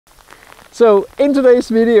So in today's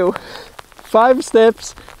video, 5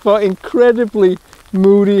 steps for incredibly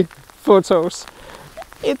moody photos.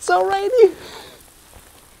 It's already.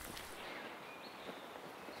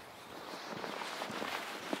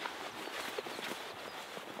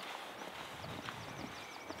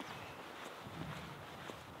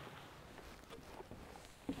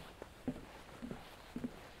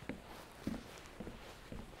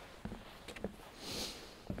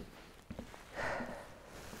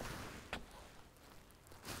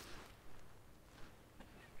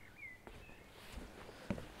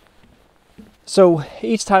 So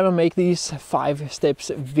each time I make these 5 steps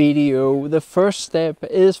video, the first step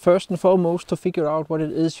is first and foremost to figure out what it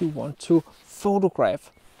is you want to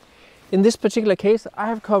photograph. In this particular case, I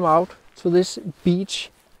have come out to this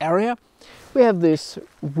beach area. We have this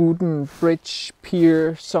wooden bridge,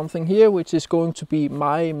 pier, something here, which is going to be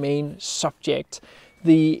my main subject.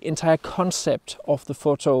 The entire concept of the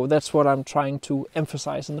photo, that's what I'm trying to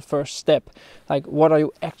emphasize in the first step. Like, what are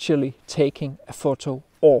you actually taking a photo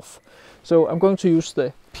of? So I'm going to use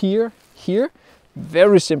the pier here.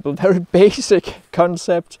 Very simple, very basic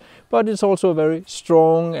concept, but it's also a very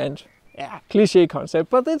strong and cliche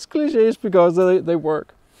concept. But it's cliches because they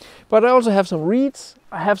work. But I also have some reeds,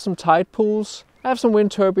 I have some tide pools, I have some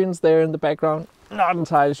wind turbines there in the background. Not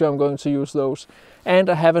entirely sure I'm going to use those. And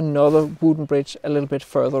I have another wooden bridge a little bit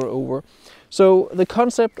further over. So the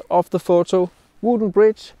concept of the photo, wooden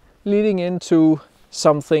bridge leading into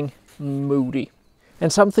something moody.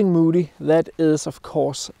 And something moody, that is of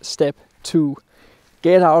course step 2.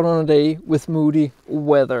 Get out on a day with moody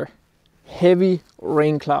weather. Heavy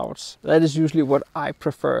rain clouds. That is usually what I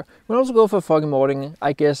prefer. When I also go for a foggy morning,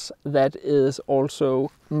 I guess that is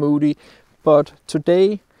also moody. But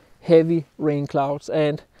today, heavy rain clouds.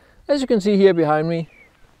 And as you can see here behind me,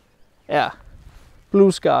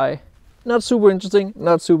 blue sky. Not super interesting,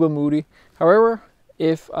 not super moody. However,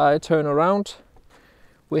 if I turn around,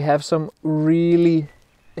 we have some really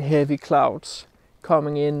heavy clouds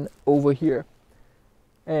coming in over here.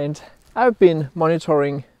 And I've been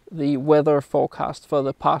monitoring the weather forecast for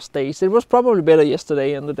the past days. It was probably better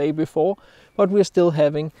yesterday and the day before, but we're still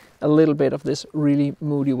having a little bit of this really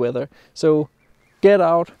moody weather. So get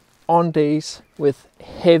out on days with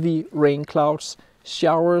heavy rain clouds,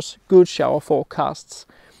 showers, good shower forecasts.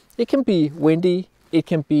 It can be windy, it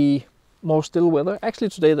can be more still weather. Actually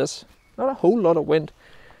today there's not a whole lot of wind,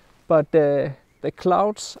 but the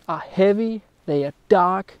clouds are heavy, they are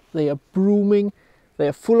dark, they are brooming, they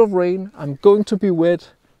are full of rain. I'm going to be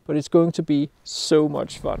wet, but it's going to be so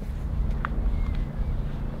much fun.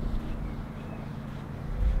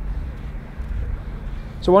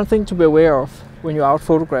 So one thing to be aware of when you're out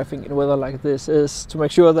photographing in weather like this is to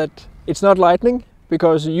make sure that it's not lightning,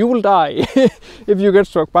 because you will die if you get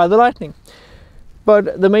struck by the lightning.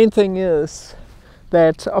 But the main thing is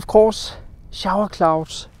that, of course, shower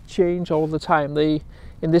clouds change all the time. They,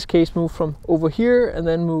 in this case, move from over here and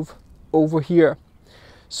then move over here.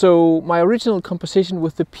 So my original composition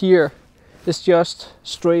with the pier is just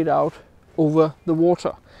straight out over the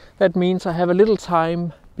water. That means I have a little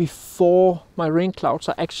time before my rain clouds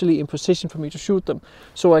are actually in position for me to shoot them.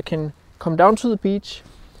 So I can come down to the beach,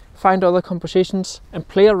 find other compositions and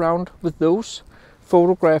play around with those,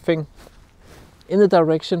 photographing in the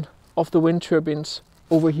direction of the wind turbines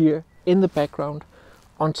over here in the background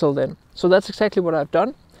until then. So that's exactly what I've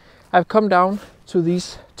done. I've come down to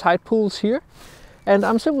these tide pools here, and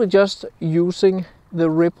I'm simply just using the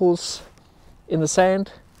ripples in the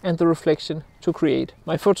sand and the reflection to create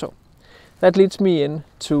my photo. That leads me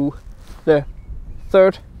into the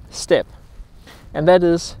third step, and that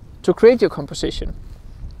is to create your composition.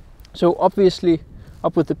 So obviously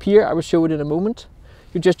up with the pier, I will show it in a moment.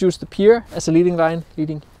 You just use the pier as a leading line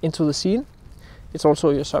leading into the scene. It's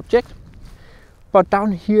also your subject. But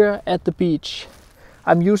down here at the beach,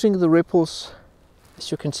 I'm using the ripples,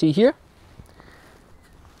 as you can see here.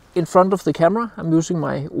 In front of the camera, I'm using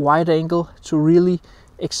my wide angle to really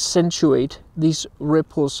accentuate these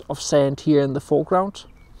ripples of sand here in the foreground.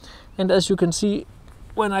 And as you can see,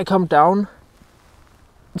 when I come down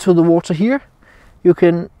to the water here, you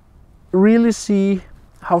can really see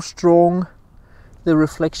how strong the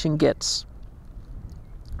reflection gets.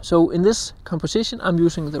 So in this composition, I'm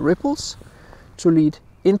using the ripples to lead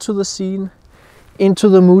into the scene, into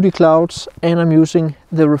the moody clouds, and I'm using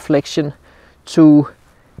the reflection to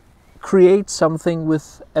create something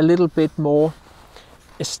with a little bit more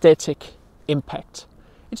aesthetic impact.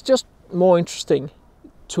 It's just more interesting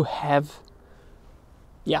to have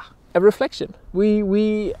a reflection.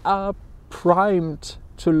 We are primed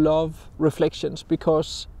to love reflections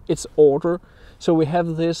because it's order. So we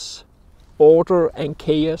have this order and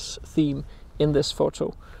chaos theme in this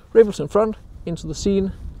photo. Ripples in front, into the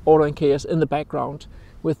scene, order and chaos in the background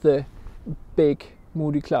with the big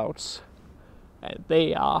moody clouds. And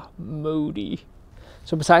they are moody.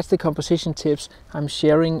 So besides the composition tips I'm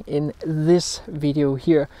sharing in this video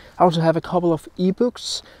here, I also have a couple of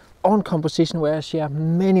ebooks on composition where I share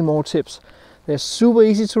many more tips. They're super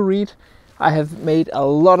easy to read. I have made a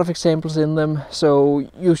lot of examples in them, so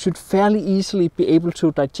you should fairly easily be able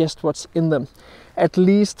to digest what's in them. At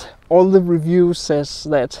least all the reviews says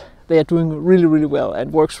that they are doing really well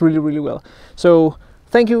and works really well. So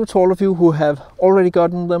thank you to all of you who have already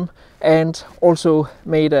gotten them and also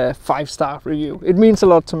made a 5-star review. It means a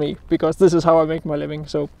lot to me because this is how I make my living.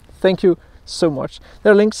 So thank you so much.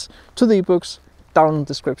 There are links to the ebooks down in the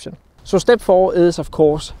description. So step 4 is, of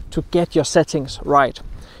course, to get your settings right.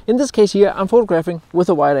 In this case here, I'm photographing with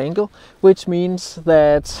a wide angle, which means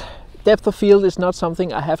that depth of field is not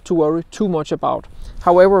something I have to worry too much about.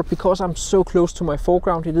 However, because I'm so close to my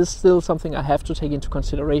foreground, it is still something I have to take into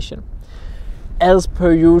consideration. As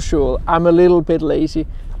per usual, I'm a little bit lazy.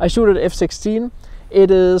 I shoot at f/16. It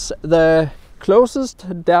is the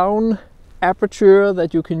closest down aperture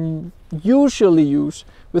that you can usually use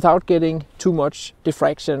without getting too much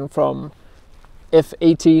diffraction from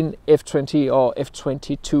f/18, f/20 or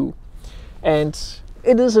f/22. And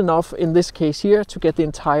it is enough in this case here to get the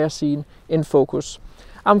entire scene in focus.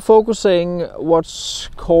 I'm focusing what's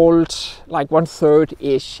called like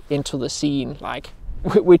 1/3-ish into the scene,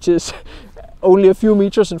 which is only a few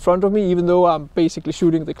meters in front of me, even though I'm basically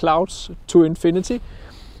shooting the clouds to infinity.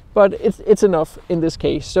 But it's enough in this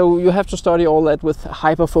case. So you have to study all that with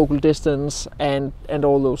hyperfocal distance and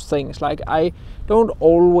all those things. Like, I don't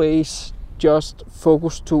always just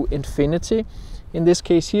focus to infinity. In this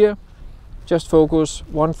case here, just focus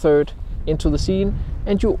 1/3 into the scene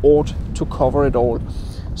and you ought to cover it all.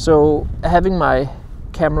 So having my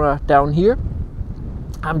camera down here,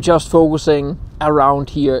 I'm just focusing around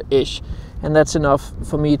here-ish. And that's enough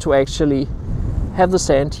for me to actually have the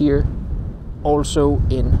sand here also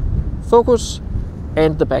in focus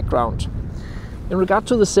and the background. In regard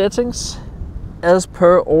to the settings, as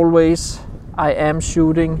per always, I am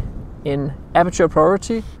shooting in aperture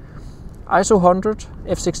priority, ISO 100,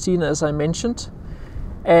 f/16 as I mentioned,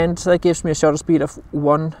 and that gives me a shutter speed of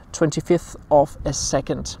 1/25th of a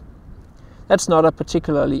second. That's not a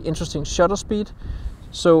particularly interesting shutter speed.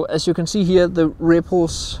 So as you can see here, the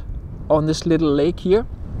ripples on this little lake here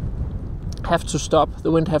have to stop,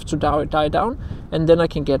 the wind have to die down, and then I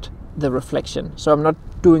can get the reflection. So I'm not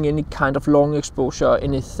doing any kind of long exposure or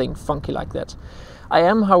anything funky like that. I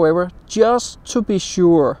am, however, just to be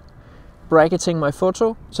sure, bracketing my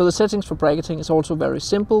photo. So the settings for bracketing is also very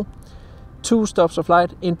simple. 2 stops of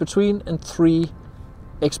light in between and 3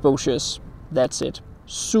 exposures. That's it.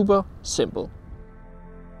 Super simple.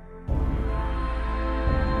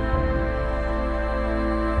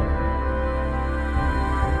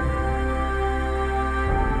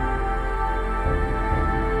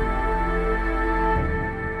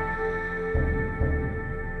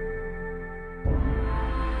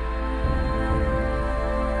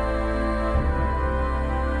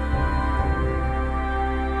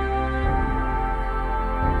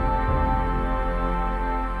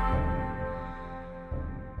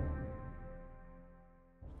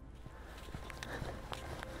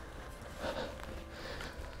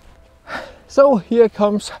 So here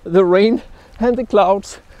comes the rain and the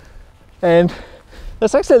clouds, and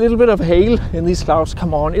there's actually a little bit of hail in these clouds.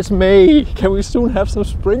 Come on, it's May, can we soon have some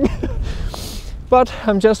spring? But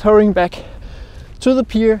I'm just hurrying back to the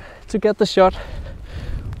pier to get the shot,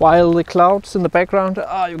 while the clouds in the background,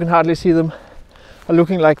 you can hardly see them, are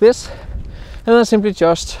looking like this. And I simply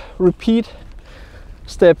just repeat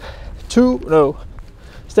step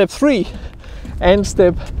 3 and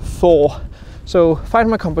step 4. So find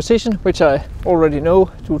my composition, which I already know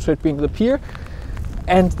due to it being the pier,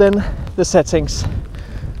 and then the settings.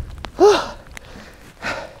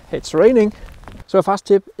 It's raining. So a fast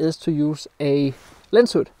tip is to use a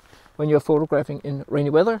lens hood when you're photographing in rainy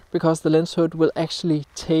weather, because the lens hood will actually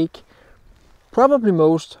take probably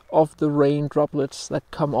most of the rain droplets that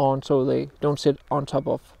come on, so they don't sit on top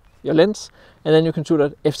of your lens, and then you can shoot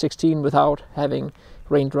at f/16 without having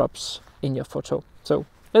raindrops in your photo. So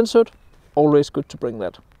lens hood, always good to bring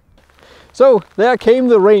that. So there came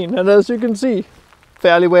the rain, and as you can see,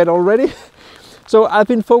 fairly wet already. So I've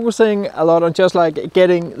been focusing a lot on just like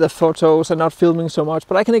getting the photos and not filming so much,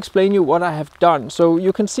 but I can explain you what I have done. So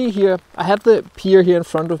you can see here, I have the pier here in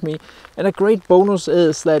front of me, and a great bonus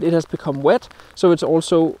is that it has become wet, so it's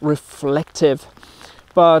also reflective.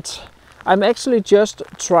 But I'm actually just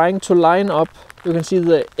trying to line up you can see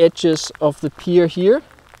the edges of the pier here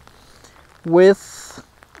with,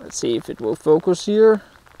 let's see if it will focus here.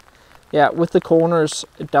 Yeah, with the corners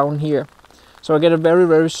down here. So I get a very,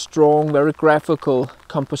 very strong, very graphical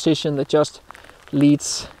composition that just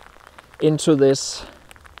leads into this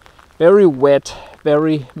very wet,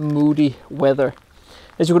 very moody weather.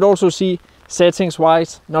 As you could also see, settings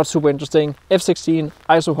wise, not super interesting. F16,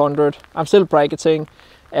 ISO 100, I'm still bracketing,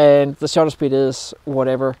 and the shutter speed is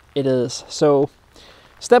whatever it is. So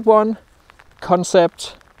step 1,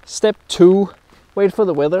 concept. Step 2, wait for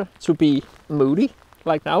the weather to be moody,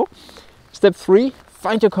 like now. Step 3,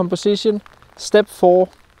 find your composition. Step 4,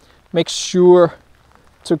 make sure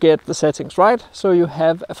to get the settings right, so you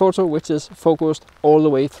have a photo which is focused all the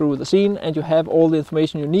way through the scene and you have all the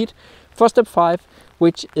information you need for step 5,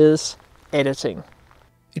 which is editing.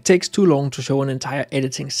 It takes too long to show an entire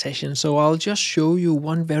editing session, so I'll just show you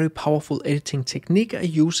one very powerful editing technique I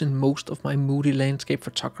use in most of my moody landscape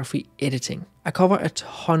photography editing. I cover a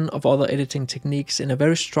ton of other editing techniques in a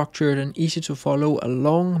very structured and easy to follow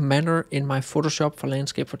along manner in my Photoshop for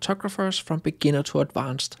landscape photographers from beginner to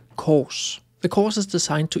advanced course. The course is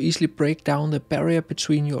designed to easily break down the barrier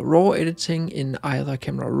between your raw editing in either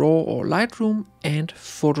Camera Raw or Lightroom and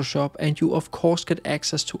Photoshop, and you of course get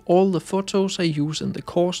access to all the photos I use in the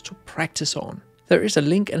course to practice on. There is a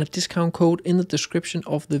link and a discount code in the description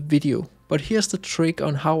of the video, but here's the trick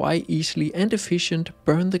on how I easily and efficient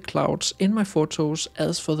burn the clouds in my photos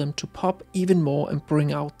as for them to pop even more and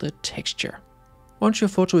bring out the texture. Once your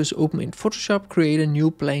photo is open in Photoshop, create a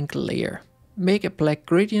new blank layer. Make a black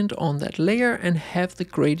gradient on that layer and have the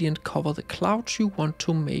gradient cover the clouds you want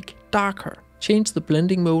to make darker. Change the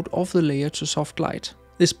blending mode of the layer to soft light.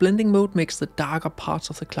 This blending mode makes the darker parts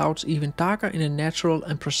of the clouds even darker in a natural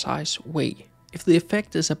and precise way. If the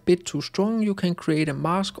effect is a bit too strong, you can create a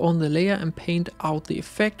mask on the layer and paint out the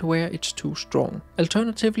effect where it's too strong.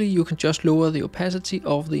 Alternatively, you can just lower the opacity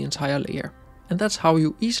of the entire layer. And that's how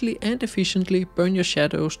you easily and efficiently burn your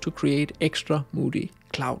shadows to create extra moody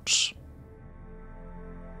clouds.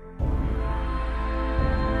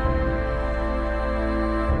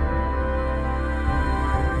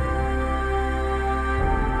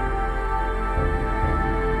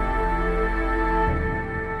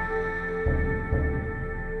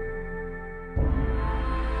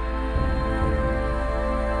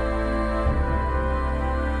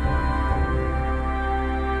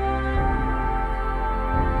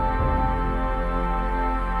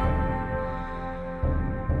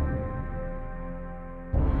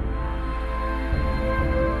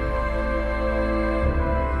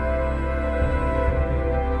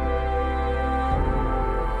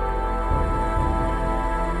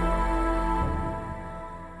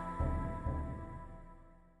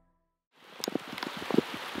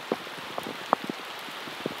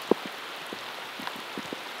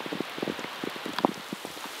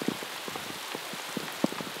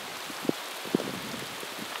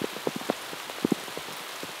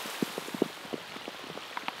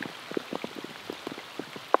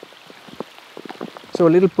 So a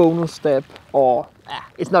little bonus step, or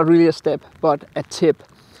it's not really a step, but a tip,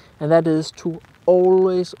 and that is to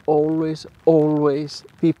always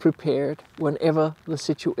be prepared whenever the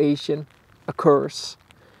situation occurs.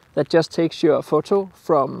 That just takes your photo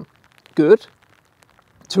from good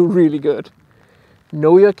to really good.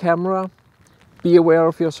 Know your camera, be aware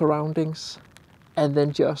of your surroundings, and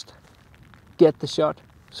then just get the shot.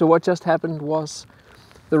 So what just happened was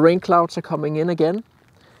the rain clouds are coming in again.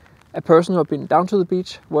 A person who had been down to the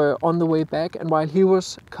beach were on the way back, and while he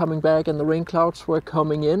was coming back and the rain clouds were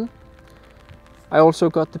coming in, I also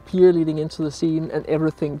got the pier leading into the scene and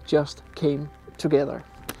everything just came together.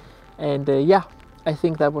 And yeah, I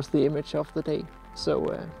think that was the image of the day.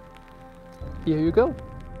 So here you go.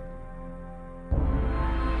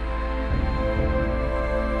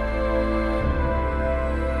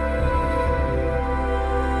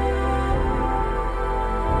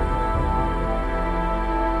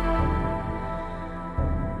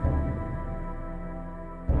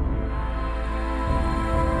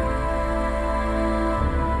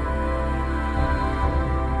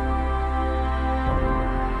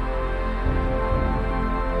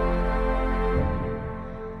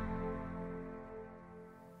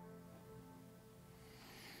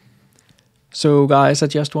 So guys, I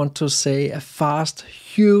just want to say a fast,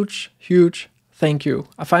 huge thank you.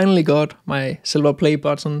 I finally got my silver play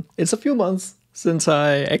button. It's a few months since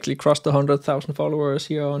I actually crossed the 100,000 followers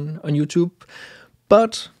here on YouTube,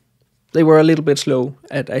 but they were a little bit slow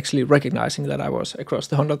at actually recognizing that I was across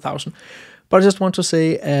the 100,000. But I just want to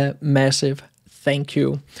say a massive thank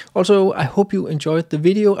you. Also, I hope you enjoyed the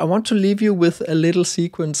video. I want to leave you with a little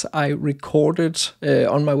sequence I recorded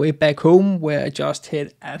on my way back home, where I just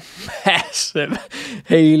hit a massive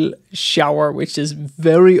hail shower, which is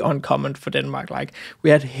very uncommon for Denmark. Like, we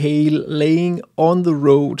had hail laying on the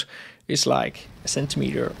road. It's like a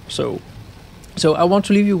centimeter. So I want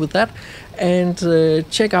to leave you with that, and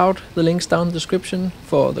check out the links down in the description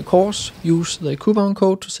for the course. Use the coupon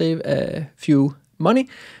code to save a few money,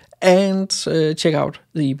 and check out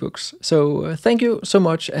the ebooks. So thank you so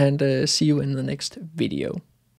much, and see you in the next video.